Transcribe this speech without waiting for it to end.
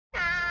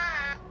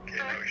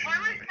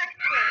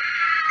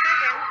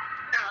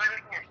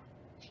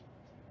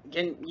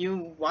Can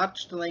you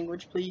watch the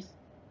language, please?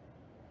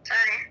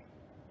 Sorry.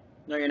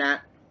 No, you're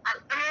not.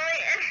 I'm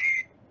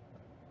waiting.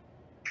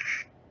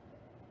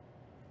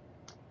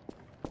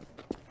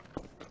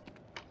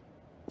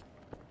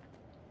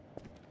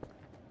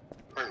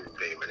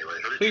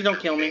 Please don't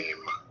kill me. On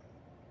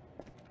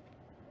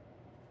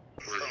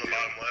the bottom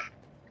left.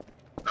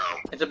 Oh,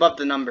 It's above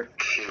the number.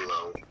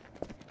 Kilo.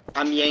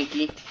 I'm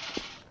Yankee. X-ray.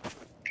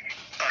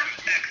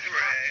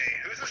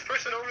 Who's this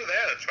person over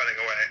there that's running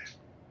away?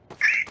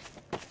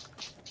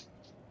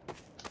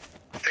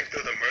 Think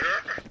they're the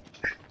murderer?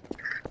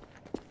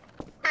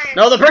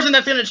 No, the person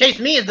that's gonna chase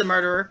me is the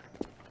murderer.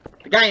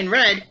 The guy in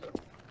red.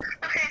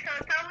 Okay, so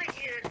it's probably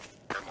Jude.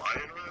 Am I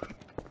in red?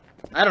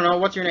 I don't know.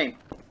 What's your name?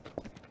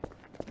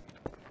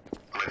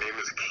 My name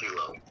is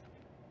Kilo.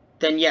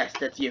 Then yes,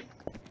 that's you.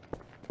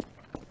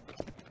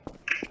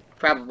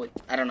 Probably.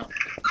 I don't know.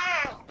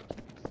 Oh! Oh,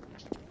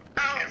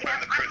 Can't yeah,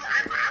 find the person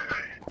anyway.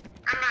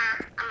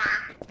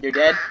 You're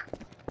dead?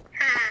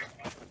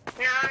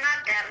 No, I'm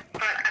not dead,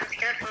 but I'm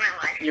scared for my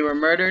life. You were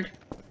murdered?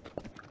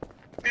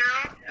 No,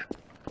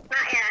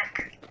 not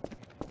yet.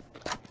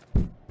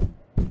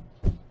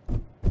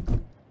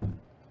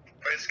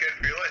 Are you scared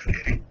for your life,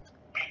 Katie?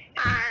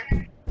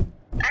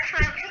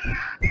 Actually, no,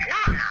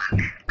 I'm not.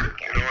 I'm You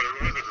kidding. know what? I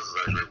realize that this is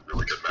actually a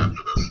really good map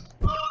for this.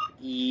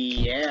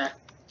 Yeah.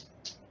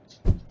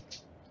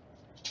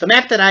 The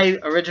map that I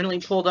originally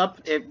pulled up,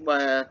 it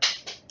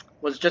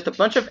was just a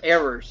bunch of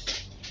errors.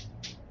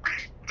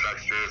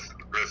 Textures,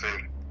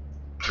 missing,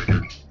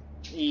 triggered.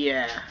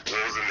 Yeah.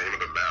 What was the name of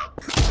the map?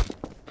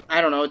 I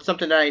don't know. It's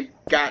something that I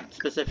got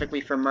specifically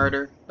for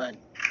murder, but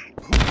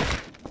Yeah,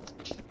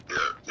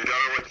 you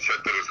gotta like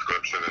check the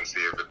description and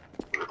see if it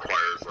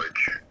requires like.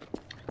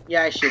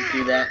 yeah, I should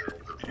do that.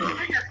 This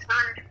is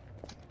fun.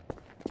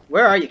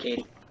 Where are you,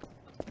 Katie?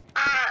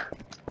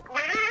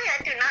 Literally,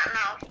 I do not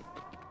know.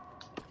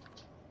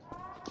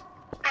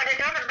 But it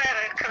doesn't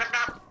matter, because I'm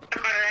not the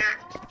murderer,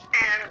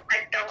 and I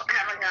don't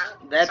have a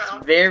gun. That's so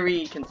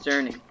very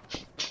concerning.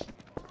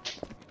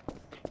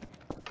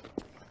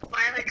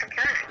 why are they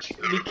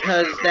concerning?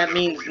 Because that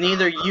means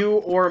neither you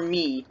or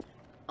me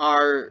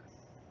are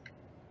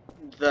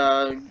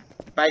the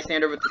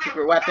bystander with the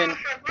secret weapon. So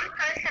one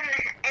person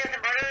is the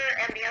murderer,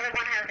 and the other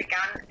one has a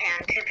gun,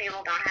 and two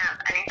people don't have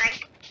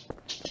anything?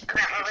 Is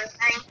that what we're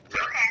saying?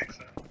 Okay.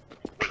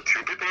 Wait,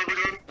 two people have a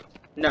gun?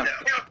 No. No,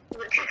 the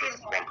two Just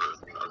people. one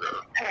person.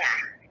 Okay.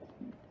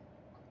 Yeah.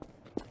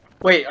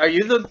 Wait, are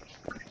you the...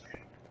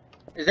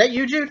 Is that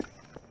you, Jude?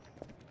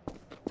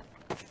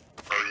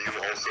 Are you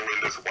also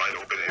in this wide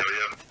open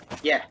area?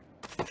 Yeah.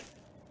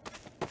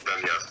 Then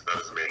yes,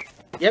 that is me.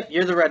 Yep,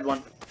 you're the red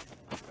one.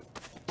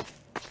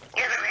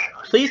 You're the red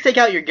one. Please take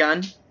out your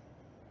gun.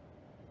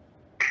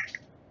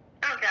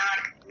 Oh god.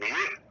 Me?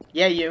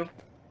 Yeah, you.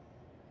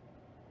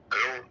 I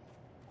don't.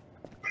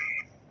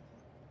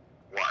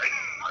 Why?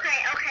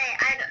 Okay,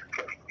 I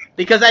don't.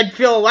 Because I'd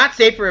feel a lot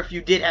safer if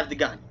you did have the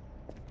gun.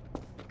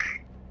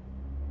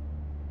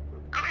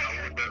 Okay,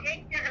 so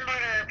Jake is the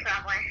murderer,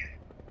 probably.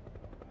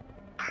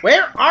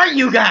 Where are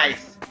you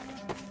guys? I'm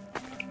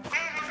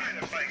trying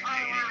to find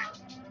Katie.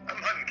 I'm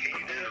hunting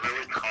Katie. I'm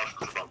really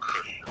cautious about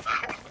Christian now.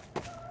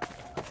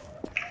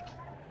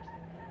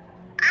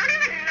 I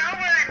don't even know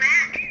where I'm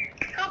at.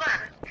 Hold on.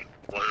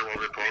 Why do you want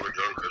me to pull out a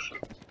gun, Christian?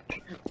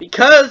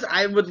 Because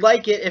I would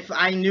like it if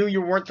I knew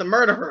you weren't the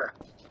murderer.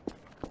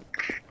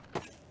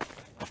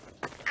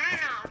 I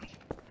don't know.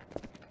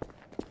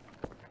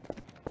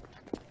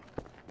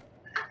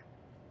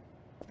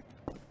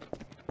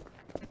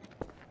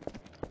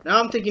 Now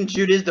I'm thinking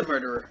Jude is the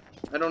murderer.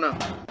 I don't know.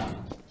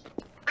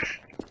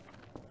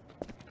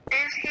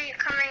 Is he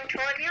coming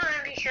toward you,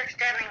 or is he just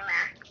standing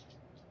there?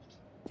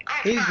 Oh,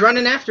 He's fuck.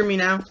 running after me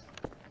now.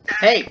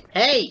 Hey,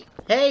 hey,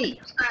 hey!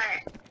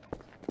 Alright.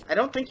 I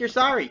don't think you're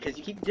sorry, because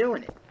you keep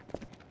doing it.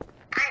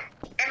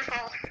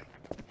 Impulse.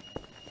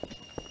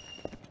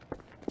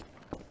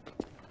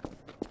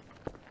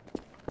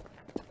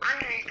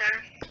 Laundry's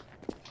done.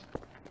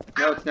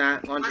 No, it's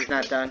not. Laundry's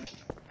not done.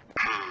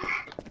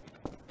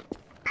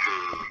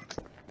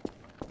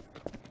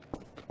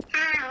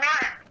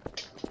 What?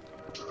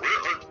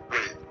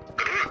 Wait,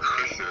 I know where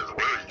Christian is.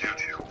 Where are you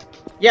two?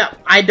 Yeah,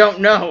 I don't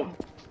know.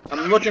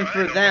 I'm looking for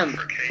trying to them. look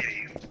for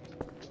Katie.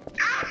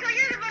 Oh, so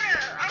you're the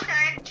murderer.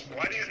 Okay.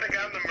 Why do you think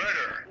I'm the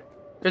murderer?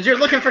 Because you're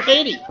looking for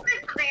Katie.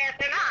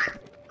 They're not.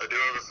 I do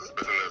have a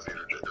suspicion that it's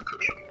either Jake or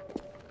Christian.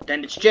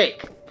 Then it's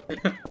Jake. Yeah,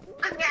 it's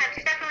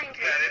definitely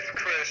Jake. That is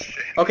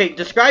Christian. Okay,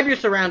 describe your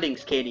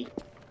surroundings, Katie.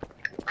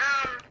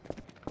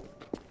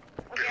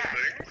 Yeah.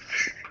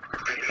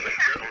 Anything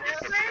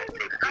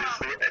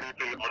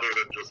other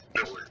than just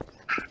building.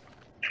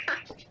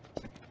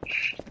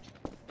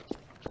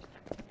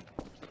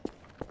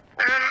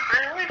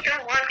 I really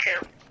don't want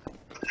to.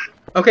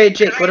 Okay,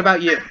 Jake, what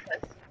about you? Okay,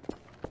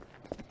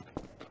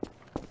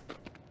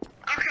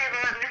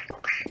 well, let me...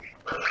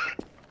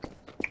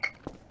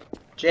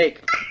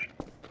 Jake,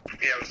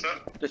 Yeah, what's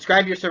up?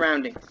 describe your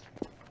surroundings.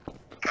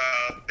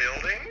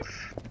 Buildings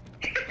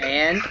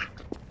And,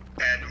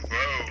 and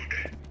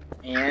road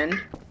and,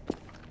 and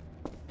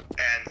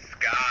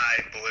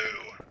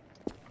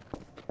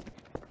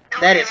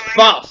That is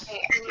false. We are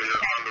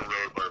on the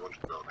road by a bunch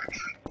of buildings.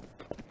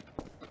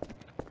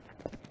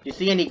 Do you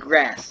see any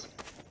grass?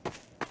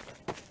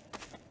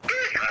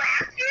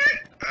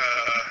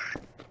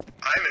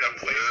 I'm in a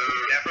place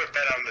we've never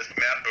been on this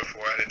map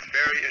before, and it's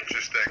very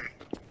interesting.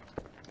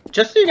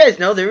 Just so you guys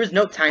know, there is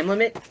no time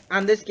limit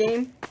on this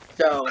game,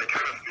 so... I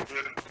kind of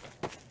figured.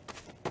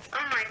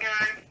 Oh my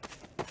god.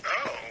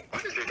 Oh,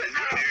 what is this, dude?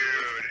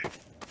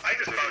 I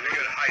just found a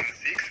good hide and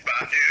seek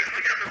spot, dude.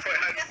 We never play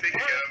hide and seek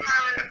together.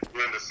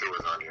 We're in the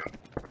sewers, aren't you?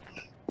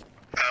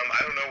 I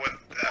don't know what.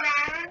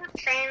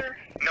 Same.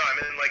 No, I'm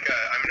in like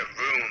I'm in a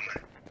room.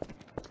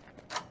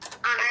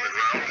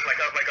 Like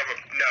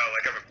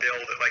of a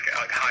build, like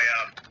high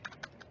up.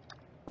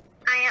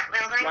 High up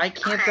building. Why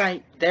can't Okay.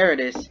 I... There it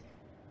is.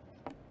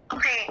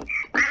 Okay,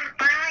 I'm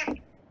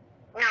finally.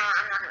 No,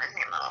 I'm not gonna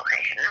say my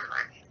location. Never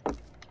mind.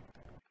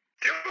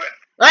 Do it.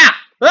 Ah!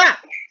 Ah!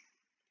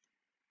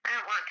 I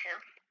don't want to.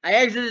 I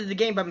exited the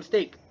game by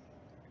mistake.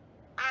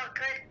 Oh,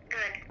 good,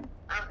 good.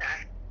 Oh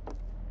god.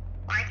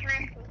 Why can I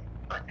see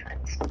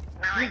footprints?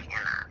 No, I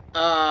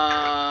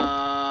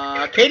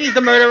cannot. Katie's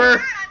the murderer.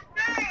 I'm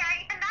sorry,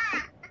 I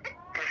cannot.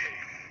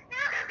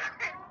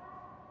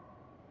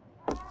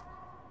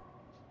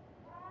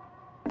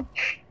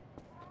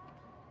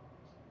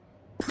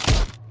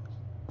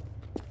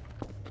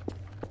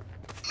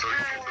 So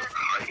you're just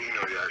hiding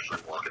or you're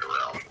actually walking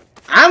around?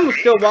 I'm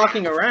still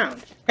walking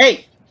around.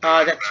 Hey,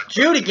 that's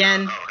Jude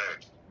again. Oh,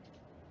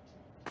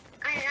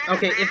 hey.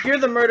 Okay, if you're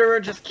the murderer,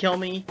 just kill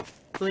me,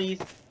 please.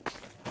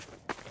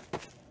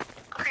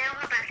 Okay,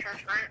 I'll go back to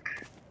this one.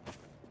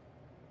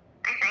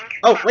 I think.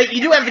 Oh, wait,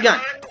 you do have the gun.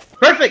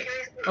 Perfect.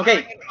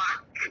 Okay.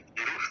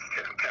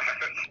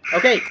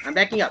 Okay, I'm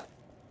backing up.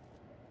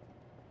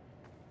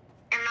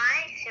 Am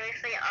I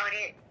seriously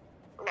already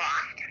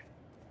lost?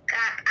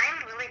 God,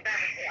 I'm really bad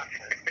at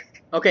this.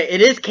 Okay,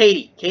 it is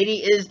Katie.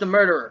 Katie is the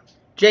murderer.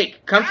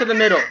 Jake, come to the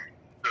middle.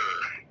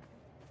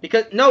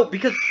 Because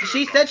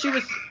she said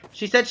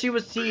she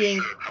was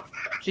seeing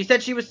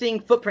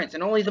footprints,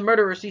 and only the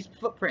murderer sees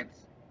footprints.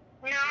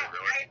 No,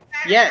 I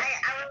said Yes.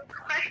 I was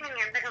questioning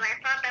him because I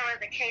thought that was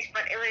the case,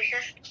 but it was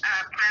just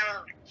a pile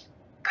of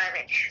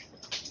garbage.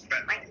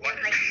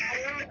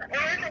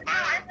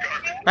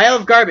 Pile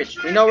of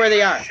garbage. We know where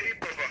they are.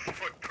 Shape of a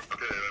footprint.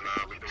 Okay,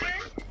 then lead the way.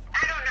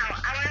 I don't know.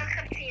 I was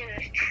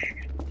confused.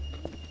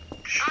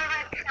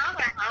 How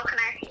the hell can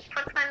I see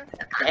footprints?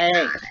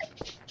 Dang.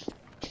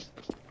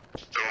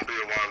 Don't be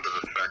alarmed at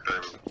the fact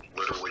I'm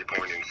literally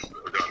pointing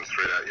a gun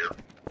straight at you,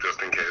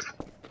 just in case.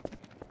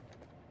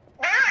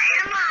 Where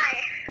am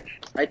I?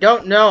 I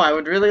don't know. I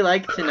would really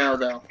like to know,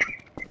 though.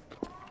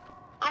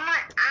 Oh my!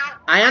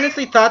 I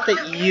honestly thought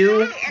that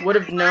you would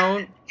have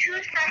known. 2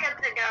 seconds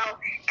ago,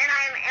 and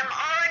I am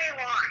already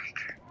lost.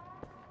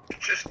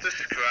 Just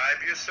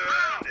describe your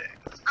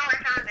surroundings. Oh, I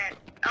found it.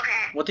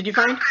 Okay. What did you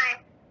find? Okay.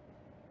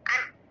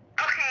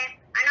 Okay.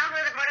 I know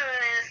who the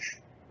murderer is.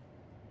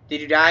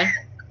 Did you die?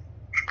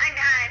 I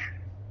died.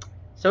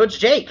 So it's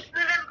Jake.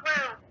 Who's in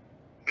blue?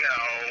 No.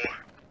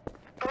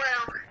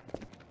 Blue.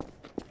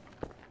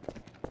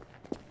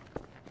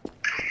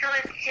 So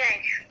it's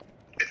Jake.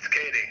 It's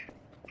Katie.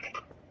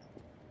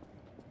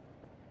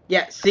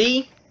 Yeah,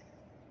 see?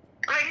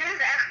 Wait, who's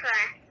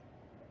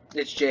X-ray?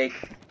 It's Jake.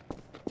 Yep,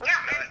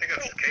 I think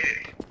it's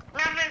Katie. no,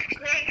 it's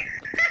Jake.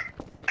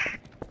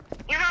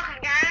 You're welcome,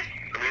 guys.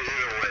 I mean,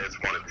 either way, it's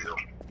one of you.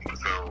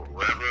 So,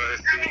 wherever I I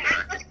see mean, I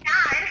that, just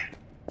died,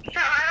 so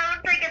I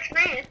don't think it's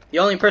me. The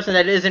only person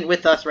that isn't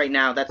with us right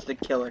now, that's the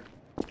killer.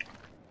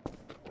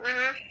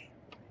 Mm-hmm.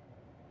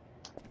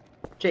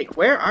 Jake,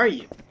 where are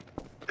you?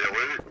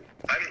 yeah,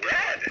 I'm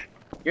dead.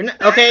 You're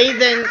not. Okay,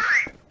 then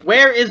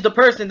where is the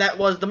person that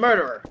was the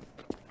murderer?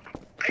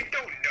 I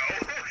don't know.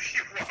 She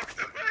walked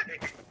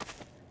away.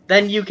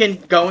 Then you can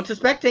go into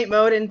spectate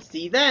mode and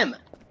see them.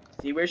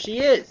 See where she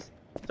is.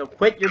 So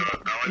quit your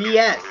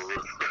BS.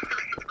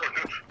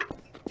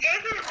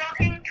 Jake is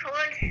walking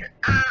towards,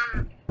 hold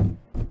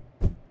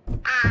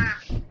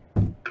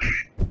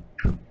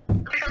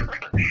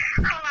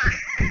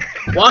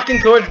on. Walking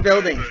towards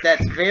buildings.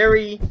 That's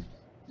very,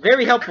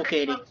 very helpful,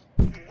 Katie.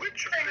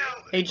 Which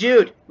building? Hey,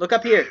 Jude, look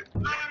up here.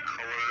 color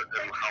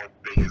and how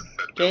big is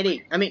that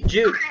building? Katie,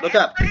 Jude, look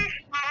up. It's pretty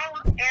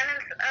small, and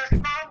it's a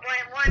small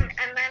white one,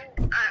 and then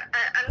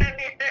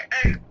underneath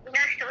it,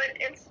 next to it,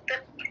 it's the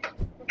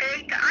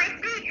big. I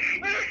see. You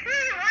see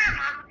one of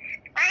them.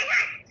 I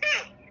see.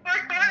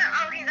 What's the one?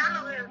 Oh, he's on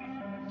the roof.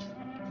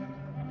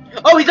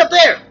 Oh, he's up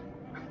there.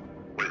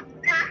 Wait,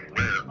 where?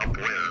 Up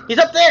where? He's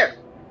up there.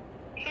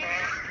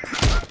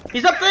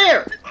 He's He's up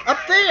there. Up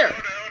there. No.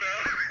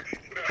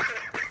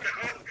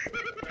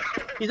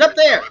 He's up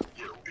there.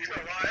 He's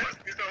alive.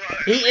 He's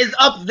alive. He is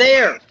up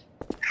there.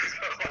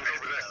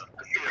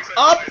 He's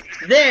Up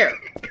there.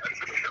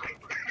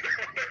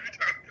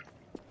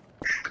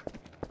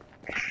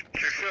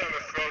 You're still on the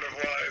throne of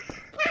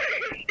life.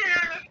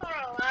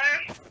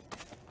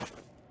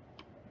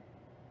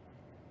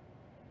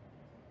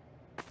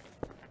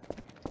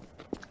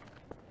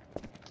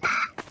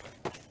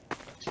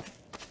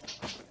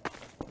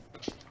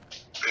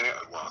 Yeah,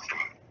 I lost him.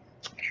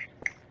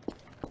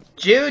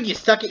 Jude, you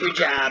suck at your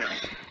job.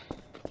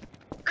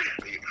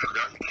 You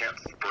forgot you can't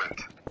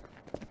sprint.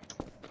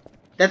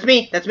 That's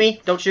me. That's me.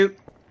 Don't shoot.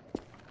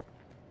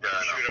 Yeah,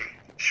 I know.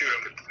 Shoot him.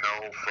 You could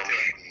tell from the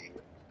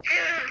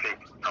pink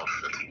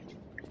outfit.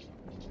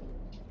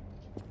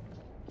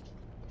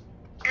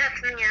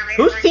 That's me, obviously.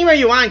 Whose team are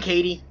you on,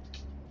 Katie?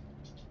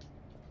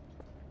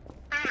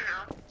 I don't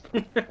know. I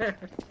don't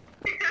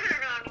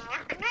know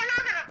anymore. We're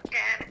not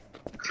dead.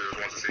 She just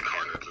wants to see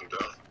carnage and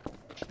death.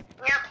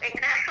 Yep,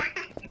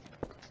 exactly.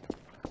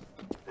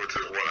 Which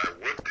is what I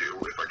would do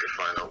if I could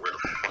find out where the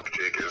fuck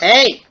Jake is.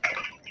 Hey!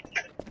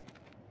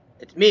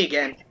 It's me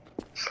again.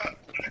 Son.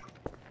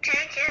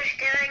 Jake is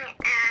staring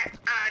at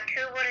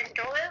 2 wooden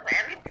doors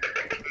and...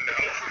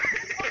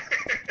 No.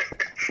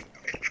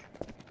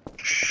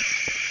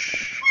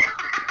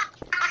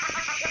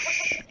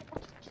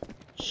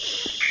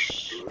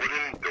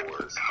 Wooden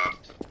doors, huh?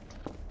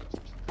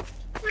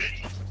 Wait,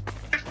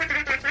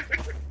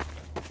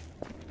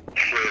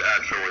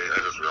 actually, I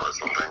just realized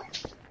something.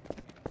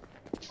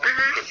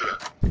 Picture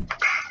that.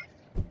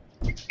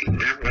 You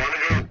want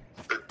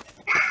to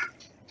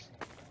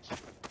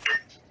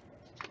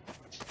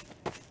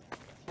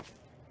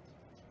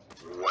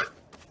What?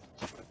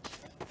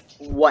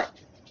 What?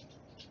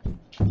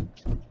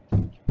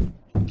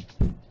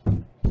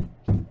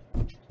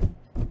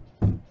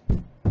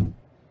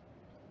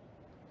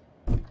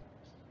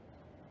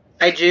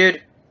 Hey,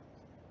 Jude.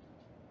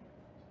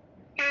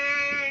 Dude,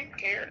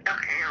 okay,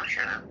 I'll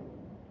shut up.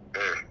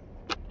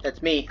 Hey,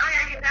 That's me. Oh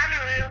yeah, he's on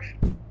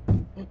the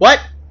roof. What?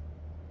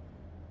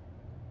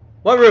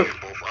 What you roof?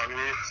 both on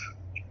roofs?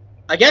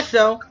 I guess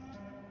so.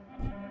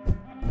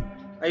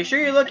 Are you sure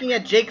you're looking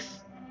at Jake's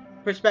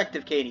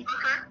perspective, Katie?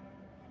 Uh-huh.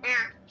 Yeah.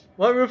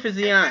 What roof is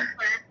he on?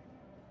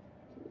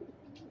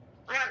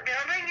 What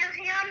building is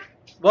he on?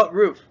 What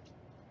roof?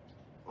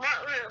 What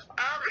roof?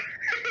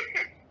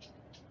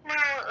 Well,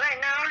 right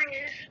now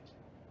he's...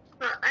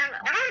 Well, I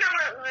don't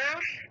know what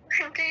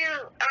roof do you...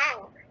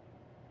 Oh.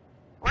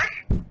 What?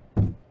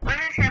 What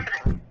is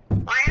happening?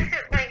 Why is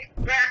it, like,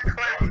 that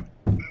close?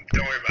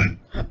 Don't worry about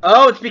it.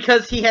 Oh, it's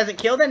because he hasn't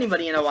killed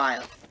anybody in a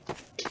while.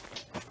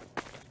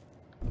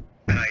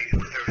 I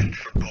thirst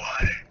for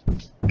blood.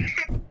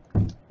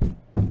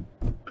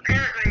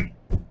 Apparently.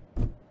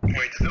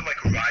 Wait, does it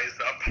like rise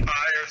up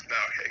higher? No,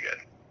 okay, good.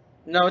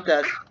 No, it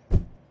does.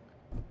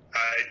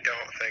 I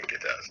don't think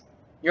it does.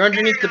 You're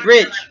underneath the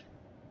bridge.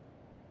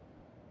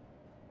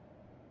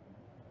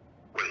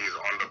 Wait, he's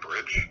on the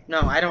bridge?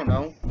 No, I don't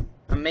know.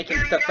 I'm making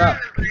Yeah, stuff he's up.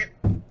 on the roof.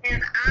 He's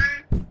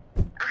on...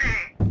 Okay.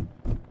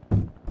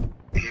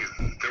 He's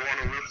still on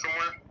the roof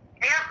somewhere?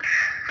 Yep.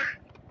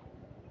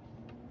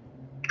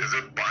 Is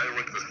it by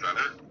like the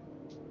center?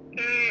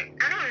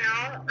 I don't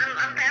know.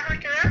 I'm bad with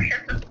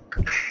directions.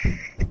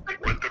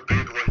 Like the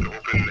big like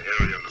open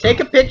area? In the Take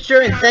a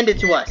picture and send it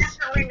to us.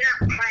 Definitely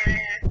not by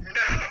there. No,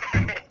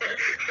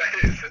 that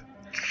is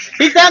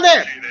He's down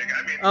there! cheating.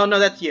 I mean, Oh, no,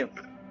 that's you.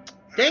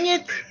 Dang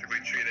it! basically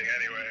cheating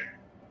anyway.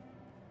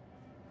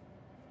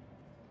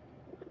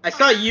 I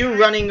saw you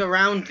running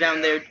around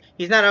down there.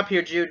 He's not up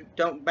here, Jude.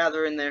 Don't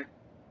bother in there.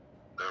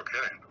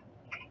 Okay.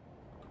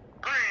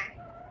 Alright.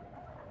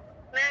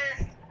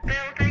 This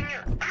building,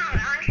 hold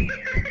on.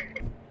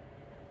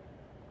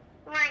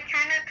 Like,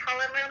 kind of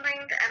taller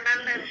buildings, and then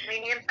there's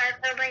medium-sized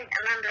buildings,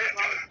 and then there's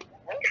like...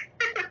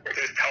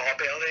 There's tall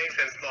buildings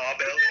and small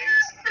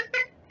buildings.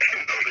 I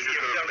don't think you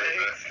could have made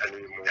that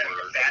any more.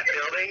 And fat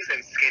buildings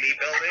and skinny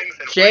buildings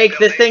and Jake, white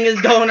this thing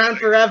buildings. is going on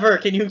forever.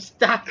 Can you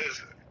stop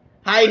There's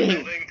hiding?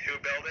 building, two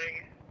building,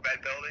 red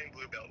building,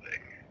 blue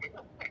building.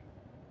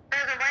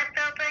 There's a white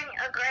building,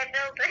 a gray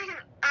building,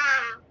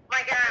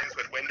 like a... Buildings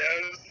with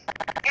windows,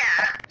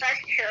 Yeah,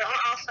 that's true.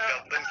 Also,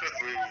 buildings with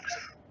roofs,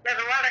 there's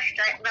a lot of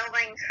straight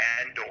buildings.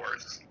 and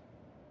doors.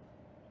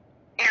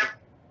 Yeah.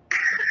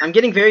 I'm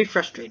getting very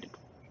frustrated.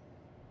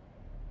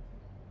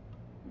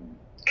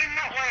 In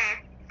what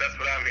way? That's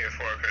what I'm here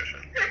for,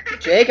 Christian.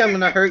 Jake, I'm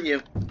gonna hurt you.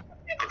 Okay,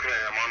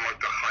 I'm on like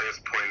the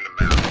highest point in the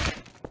map.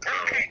 So,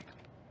 Okay.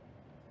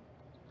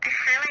 I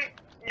highly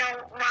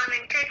don't want to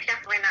take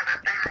definitely not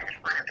at the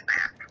highest one of the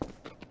map.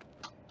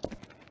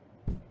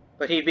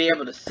 But he'd be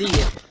able to see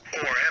it.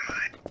 Or am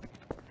I?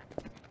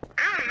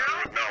 I don't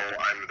know. no,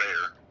 I'm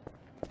there.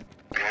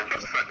 Well,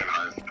 the second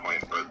highest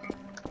point, but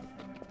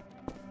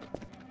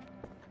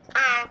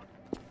Oh.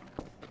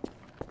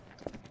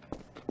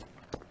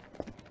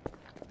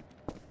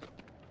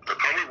 I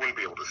probably wouldn't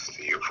be able to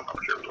see you from up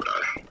here, would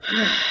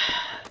I?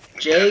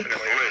 Jake, I'm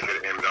gonna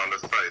hit him down the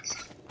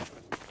sights.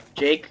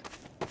 Jake,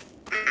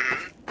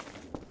 Mm-hmm.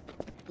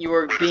 you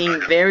are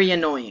being very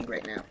annoying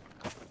right now.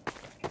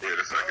 Wait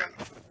a second.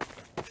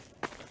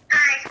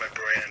 Hi. That's my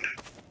brand.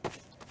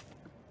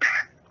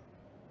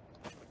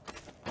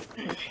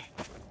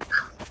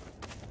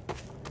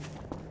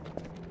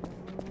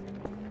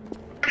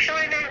 I'm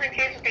showing them the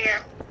kids video.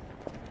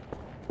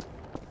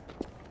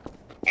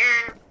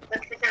 And the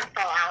chicken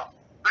fell out.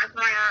 That's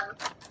my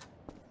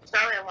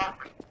sorry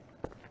walk.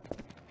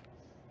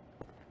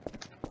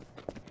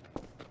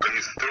 Are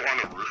you still on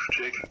the roof,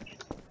 Jake?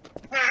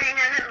 Running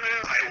on the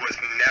roof. I was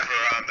never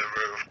on the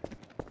roof.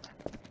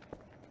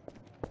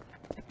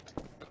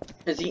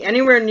 he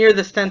anywhere near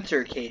the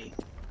center, Katie?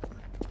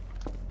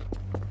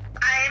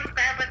 I am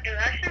bad with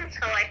directions,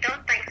 so I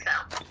don't think so.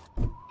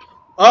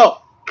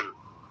 Oh!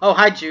 Oh,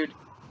 hi, Jude.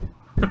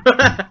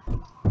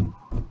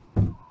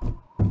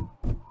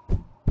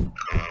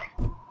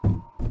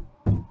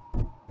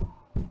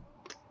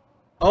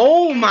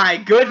 Oh my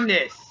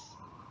goodness!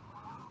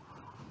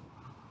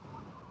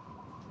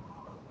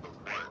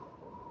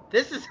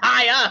 This is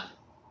high up!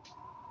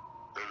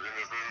 This is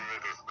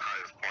the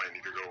highest point.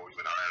 You could go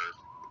even higher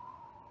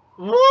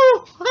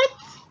Woo! What?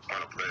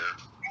 on up there.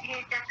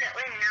 He's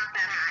definitely not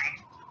that high.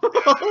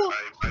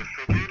 I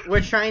figured.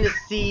 We're trying to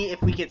see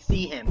if we could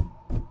see him.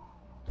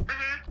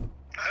 Mm-hmm.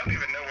 I don't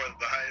even know what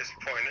the highest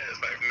point is.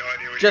 I have no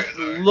idea where Just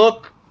you guys are.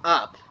 look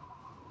up.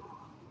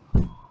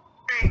 I'm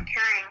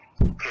trying.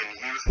 Can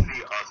you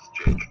see us,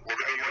 Jake? Look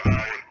at the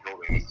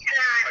buildings.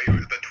 Are you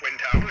the Twin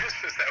Towers?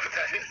 Is that what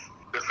that is?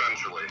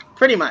 Essentially.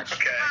 Pretty much.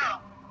 Okay. Oh.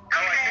 Oh,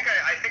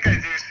 I think I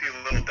do see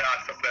little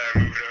dots up there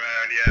moving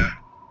around, yeah.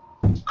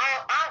 Oh,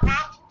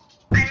 well.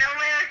 I know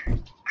where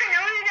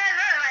you guys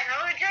are. I know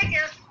where Jake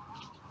is.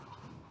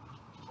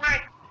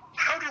 Like,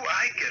 How do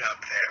I get up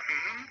there?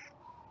 Hmm?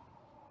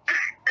 I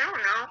don't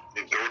know.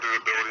 You go to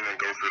the building and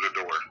go through the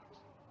door.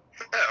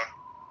 Oh.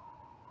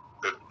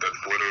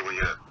 That's literally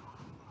it.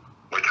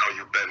 Like how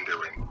you've been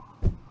doing.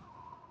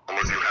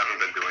 Unless you haven't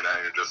been doing that,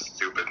 you're just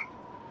stupid.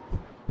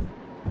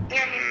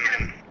 Yeah, he's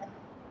kind of...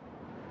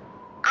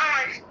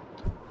 Oh,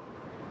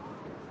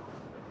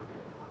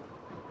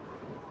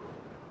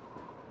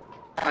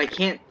 I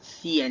can't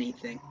see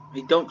anything.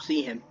 I don't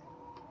see him.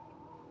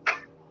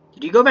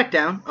 Did you go back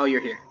down? Oh,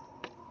 you're here.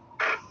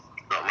 No,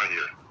 I'm right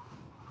here.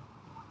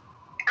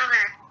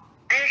 okay.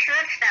 Are you sure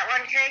it's that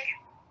one, Jake?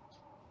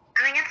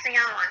 I think it's the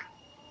other one.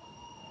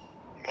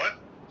 What?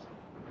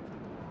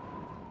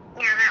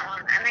 Yeah, that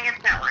one. I think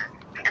it's that one.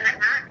 Is it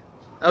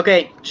not?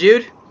 Okay,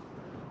 Jude.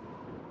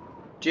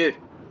 Jude.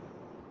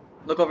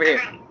 Look over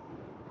here.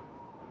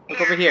 Look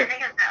over I here.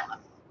 think it's that one.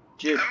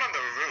 Jude. I'm on the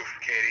roof,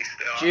 Katie,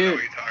 still. I don't know Jude.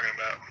 what you're talking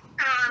about.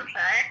 Oh, I'm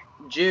sorry.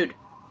 Jude.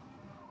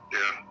 Yeah.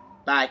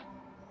 Bye.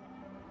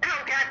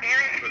 Oh, god damn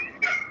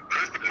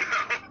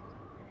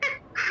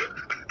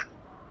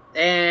it.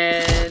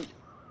 And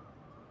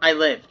I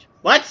lived.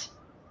 What?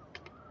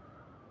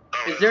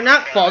 Oh, Is there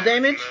not fall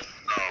damage?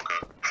 Oh, okay.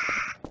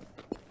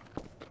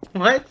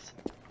 What?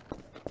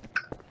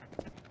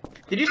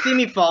 Did you see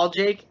me fall,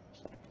 Jake?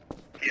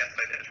 Yes,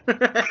 I did.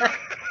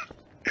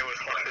 It was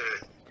fun.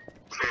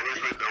 So at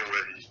least we know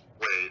where he...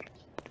 Wait.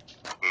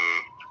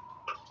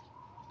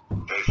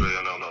 Actually,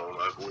 I don't know.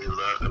 I believe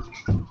that.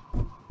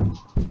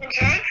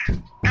 Jake?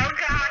 Oh,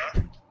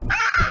 god.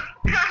 Oh,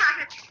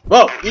 god.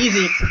 Whoa,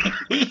 easy.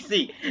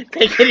 Easy.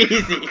 Take it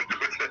easy.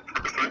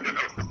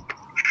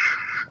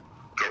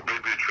 Don't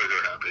make me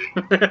trigger happy.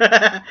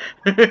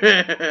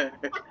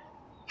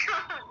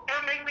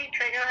 Don't make me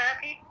trigger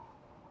happy.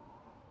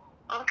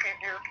 Okay,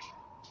 dude.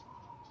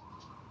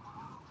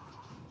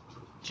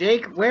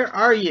 Jake, where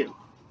are you?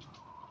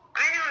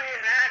 I know where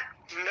you're at.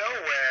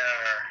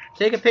 Nowhere.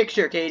 Take a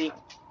picture, Katie.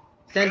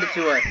 Send it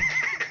to us.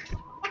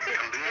 I'm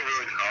being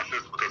really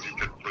cautious because he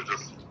could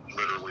just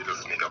literally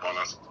just sneak up on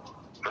us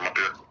from up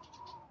here.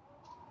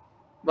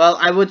 Well,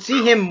 I would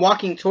see him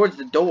walking towards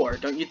the door,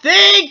 don't you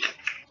think?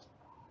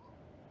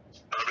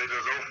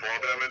 There's no fall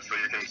damage, so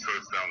you can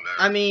search down there.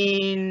 I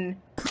mean...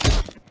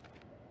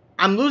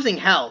 I'm losing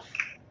health.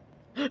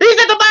 He's at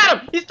the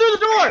bottom! He's through the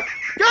door!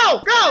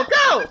 Go! Go!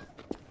 Go!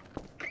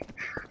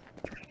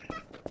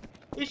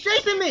 He's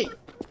chasing me!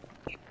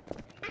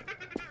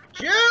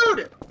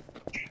 Jude!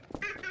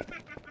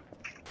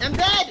 I'm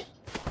dead!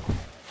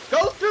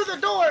 Go through the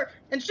door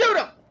and shoot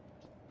him!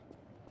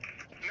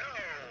 No.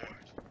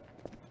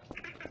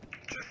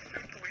 Just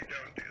simply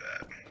don't do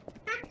that.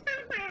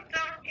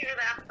 Don't do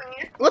that,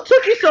 please. What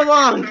took you so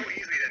long? So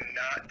easy to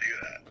not do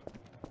that.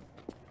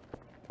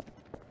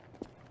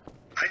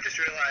 I just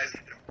realized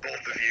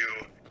both of you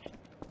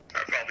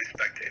are probably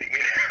spectating me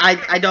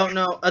now. I don't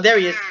know. Oh, there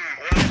he is.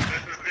 Well,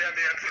 this is the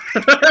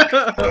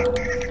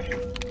end.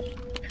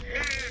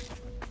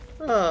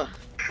 Oh.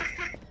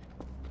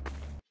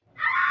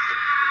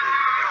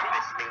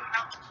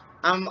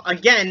 I'm,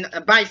 again,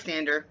 a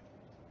bystander.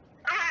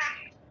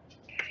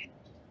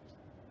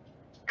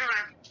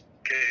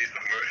 Katie's the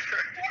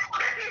murderer.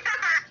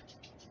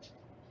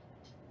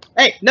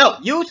 Hey, no,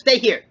 you stay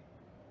here.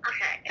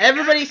 Okay.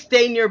 Everybody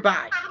stay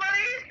nearby.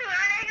 Somebody's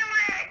running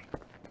away.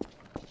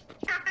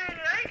 Somebody's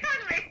running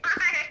away.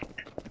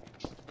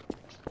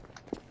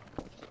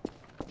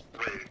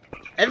 Wait.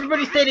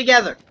 Everybody stay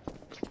together.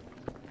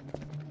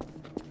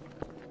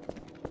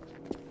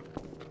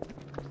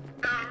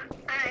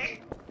 Hi.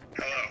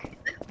 Hello.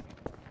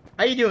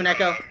 How you doing,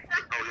 Echo? Oh, yeah,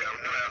 I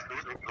was gonna ask,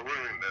 who are we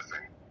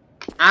missing?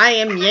 I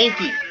am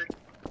Yankee.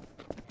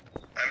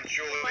 I'm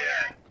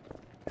Juliet.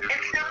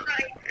 It's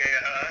somebody.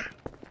 Yeah.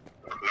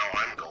 No,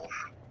 I'm Golf.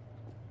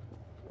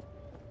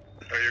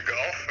 Oh, you're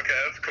golf? Okay,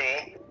 that's cool.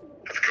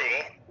 That's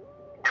cool.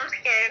 I'm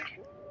scared.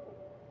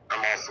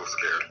 I'm also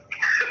scared.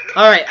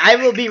 Alright, I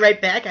will be right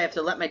back. I have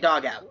to let my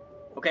dog out.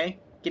 Okay?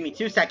 Give me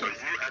 2 So seconds.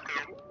 you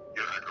Echo?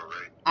 You're Echo,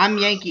 right? I'm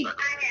Yankee. I am.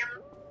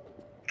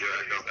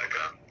 Good, go back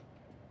up.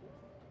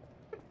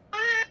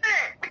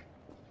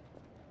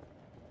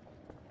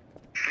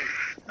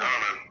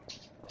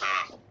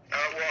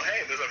 Well,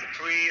 hey, there's a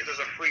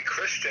free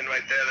Christian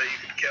right there that you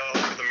could kill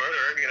for the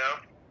murder, you know.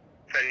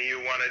 Then you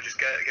want to just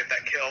get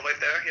that kill right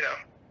there, you know.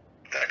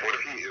 What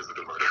if he is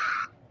the murderer?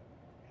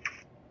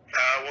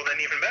 Well, then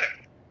even better.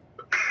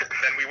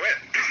 Then we win.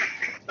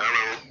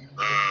 Hello,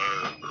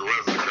 who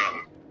has the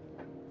gun?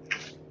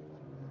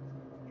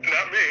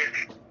 Not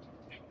me.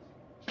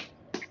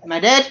 Am I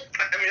dead? I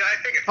mean, I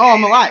think it's Oh, I'm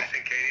Katie. alive. I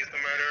think Katie's the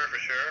murderer for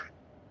sure.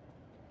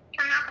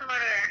 I'm not the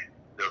murderer.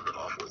 You have been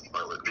awfully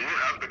silent. Do you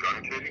have the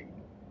gun, Katie?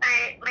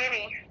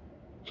 Maybe.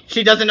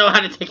 She doesn't know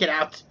how to take it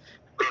out.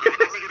 It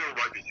was either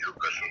might be you,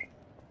 Christian.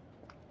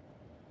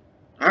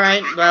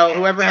 Alright, well,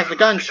 whoever has the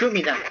gun, shoot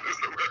me then. Who is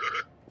the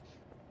murderer?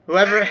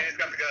 Whoever... Katie's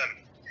got the gun.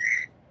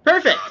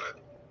 Perfect! Got it.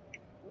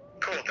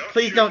 Cool.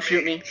 Please don't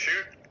shoot me.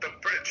 Shoot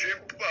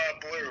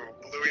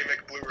Bluey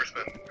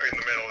McBluersman in the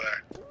middle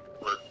there.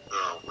 What?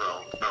 No.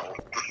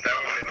 That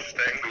was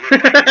interesting.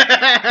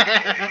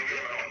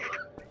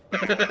 The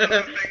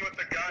thing with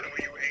the gun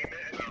where you aim it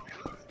and you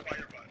use the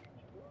fire button.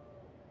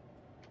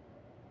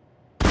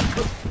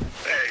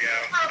 There you go.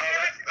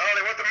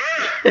 They want the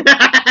murder!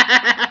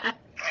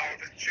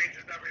 This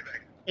changes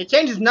everything. It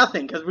changes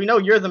nothing, because we know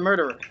you're the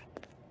murderer. Where'd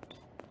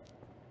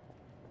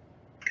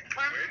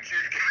you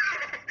go?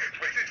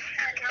 Where did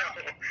you go?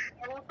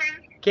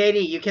 Anything? Katie,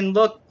 you can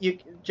look,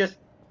 just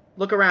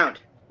look around.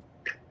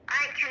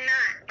 I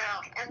cannot,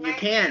 though. You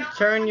can,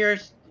 turn your,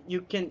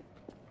 you can,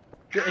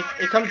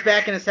 it comes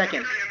back in a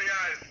second. Look me in the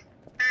eyes.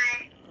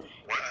 Hi.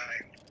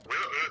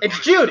 It's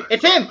Jude,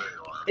 it's him!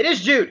 It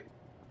is Jude!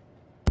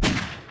 No.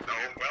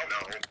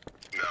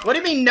 What do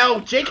you mean no?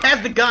 Jake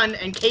has the gun,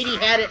 and Katie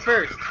had it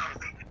first.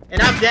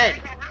 And I'm dead.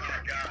 Oh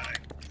god, I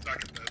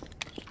suck at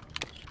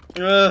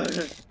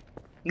this.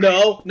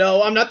 No,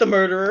 I'm not the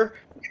murderer.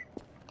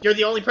 You're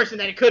the only person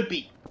that it could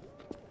be.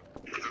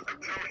 Who is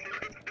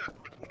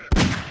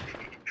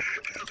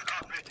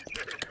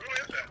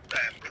that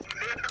then?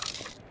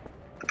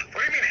 What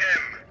do you mean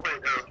him?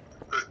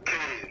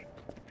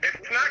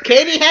 It's not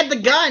Katie had the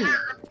gun!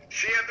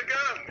 She had the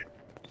gun.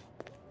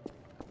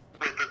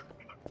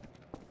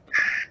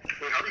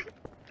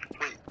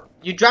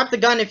 You drop the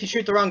gun if you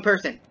shoot the wrong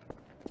person.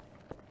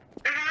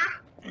 I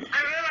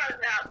realize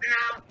that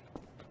now.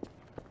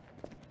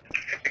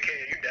 Okay,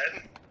 are you dead?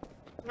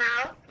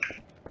 No.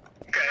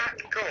 Okay,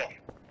 cool.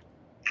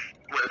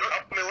 Wait,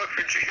 help me look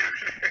for Jude.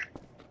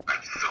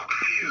 I'm so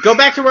confused. Go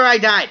back to where I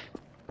died.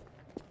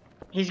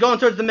 He's going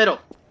towards the middle.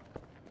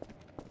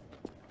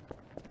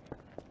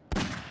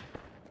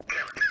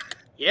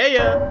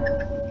 Yeah.